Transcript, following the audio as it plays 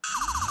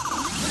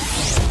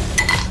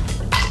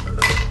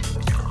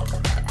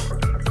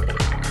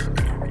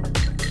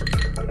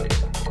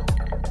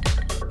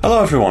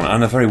Hello everyone,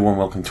 and a very warm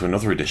welcome to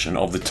another edition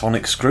of the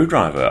Tonic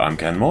Screwdriver. I'm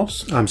Ken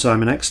Moss. I'm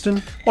Simon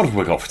Exton. What have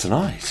we got for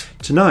tonight?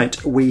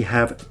 Tonight we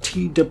have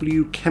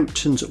T.W.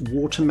 Kempton's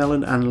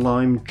Watermelon and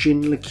Lime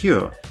Gin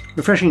Liqueur.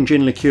 Refreshing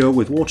gin liqueur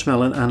with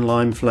watermelon and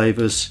lime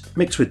flavours,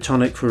 mixed with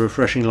tonic for a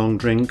refreshing long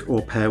drink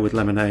or pair with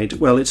lemonade.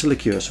 Well, it's a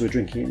liqueur, so we're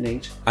drinking it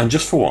neat. And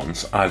just for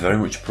once, I very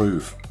much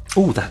approve.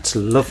 Oh, that's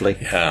lovely.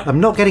 Yeah. I'm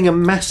not getting a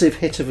massive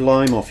hit of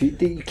lime off.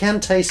 You can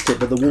taste it,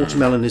 but the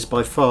watermelon is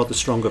by far the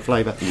stronger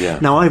flavour. Yeah.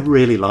 Now, I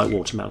really like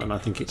watermelon. I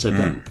think it's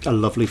a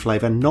lovely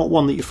flavour. Not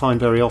one that you find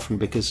very often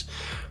because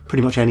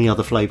pretty much any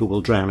other flavour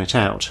will drown it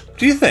out.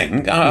 Do you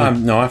think?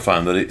 No, I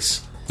find that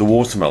it's the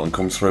watermelon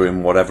comes through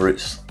in whatever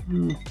it's...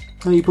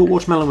 Well, you put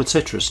watermelon with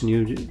citrus,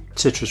 and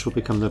citrus will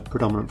become the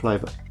predominant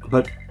flavour.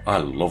 But I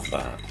love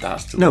that.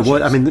 That's no,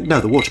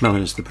 delicious. the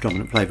watermelon is the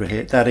predominant flavour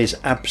here. That is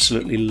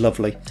absolutely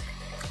lovely.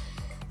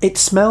 It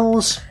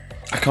smells...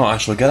 I can't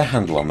actually get a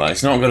handle on that.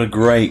 It's not got a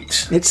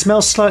great... It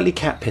smells slightly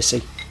cat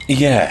pissy.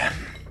 Yeah.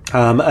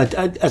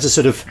 As a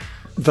sort of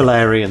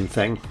valerian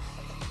thing.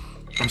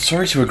 I'm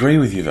sorry to agree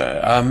with you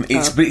there. But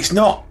it's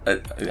not...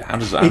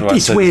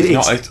 It's weird.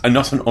 It's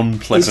not an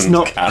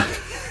unpleasant cat.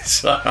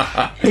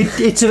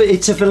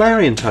 It's a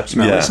valerian type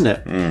smell, Yeah. isn't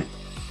it?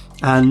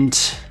 And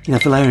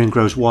valerian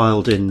grows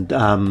wild in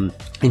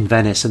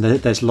Venice, and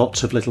there's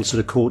lots of little sort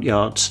of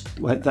courtyards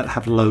that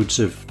have loads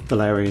of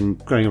valerian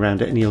growing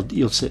around it, and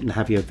you'll sit and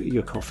have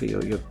your coffee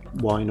or your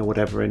wine or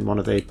whatever in one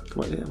of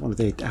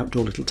the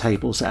outdoor little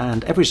tables,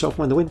 and every so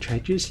often when the wind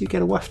changes, you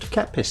get a waft of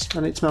cat piss,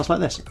 and it smells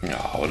like this.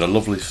 Oh, what a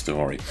lovely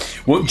story.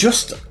 Well,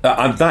 just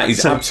that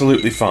is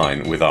absolutely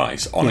fine with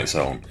ice on its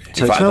own.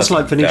 So it smells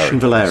like Venetian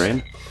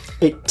valerian.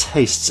 It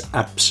tastes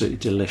absolutely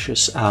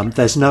delicious.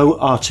 There's no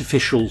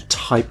artificial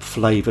type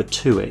flavour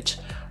to it.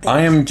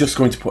 I am just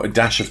going to put a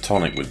dash of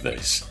tonic with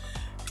this,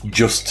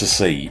 just to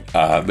see.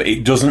 But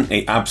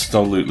it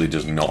absolutely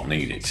does not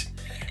need it.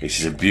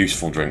 This is a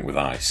beautiful drink with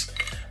ice.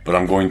 But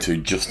I'm going to,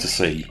 just to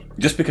see,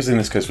 just because in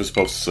this case we're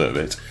supposed to serve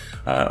it,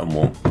 and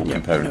we'll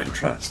compare and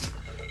contrast.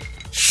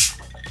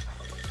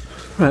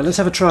 Right, let's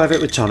have a try of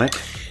it with tonic.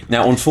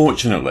 Now,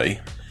 unfortunately...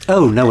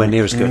 Oh, nowhere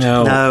near as good.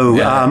 No.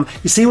 Yeah.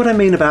 You see what I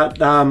mean about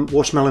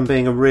watermelon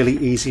being a really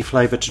easy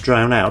flavour to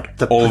drown out?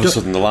 All of a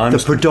sudden the lime... The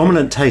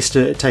predominant taste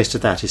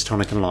of that is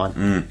tonic and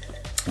lime.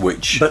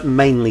 But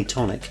mainly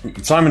tonic.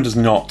 Simon does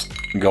not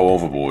go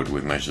overboard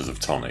with measures of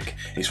tonic.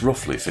 It's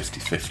roughly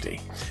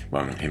 50-50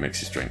 when he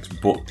mixes drinks.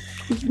 But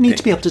you need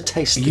to be able to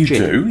taste the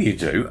gin. You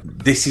do.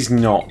 This is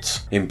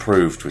not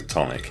improved with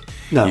tonic.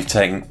 No. You've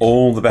taken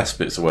all the best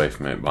bits away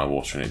from it by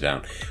watering it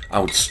down. I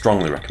would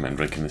strongly recommend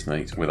drinking this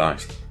neat with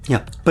ice.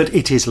 Yeah, but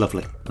it is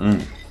lovely.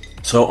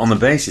 So on the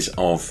basis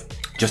of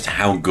just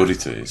how good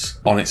it is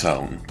on its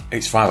own,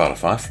 it's 5 out of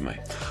 5 for me.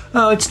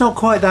 Oh, it's not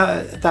quite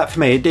that for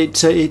me.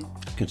 It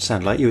could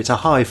sound like you. It's a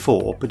high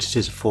 4, but it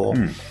is a 4.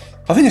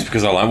 I think it's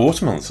because I like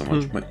watermelon so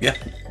much. But yeah,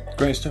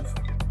 great stuff.